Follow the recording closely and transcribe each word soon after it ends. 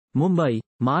Mumbai,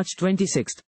 March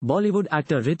 26. Bollywood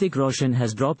actor Hrithik Roshan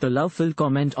has dropped a love-filled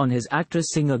comment on his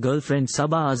actress-singer girlfriend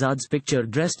Saba Azad's picture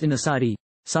dressed in a saree.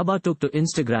 Saba took to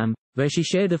Instagram, where she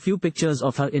shared a few pictures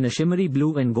of her in a shimmery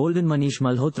blue and golden Manish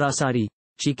Malhotra saree.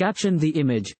 She captioned the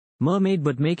image, "Mermaid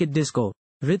but make it disco."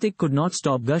 Hrithik could not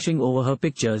stop gushing over her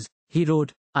pictures. He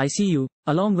wrote, "I see you,"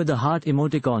 along with a heart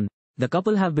emoticon. The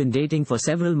couple have been dating for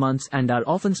several months and are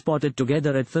often spotted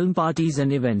together at film parties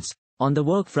and events. On the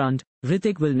work front,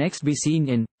 Hrithik will next be seen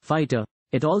in Fighter.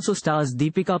 It also stars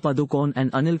Deepika Padukone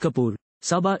and Anil Kapoor.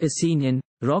 Saba is seen in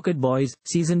Rocket Boys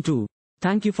Season 2.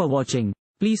 Thank you for watching.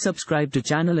 Please subscribe to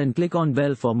channel and click on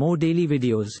bell for more daily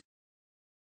videos.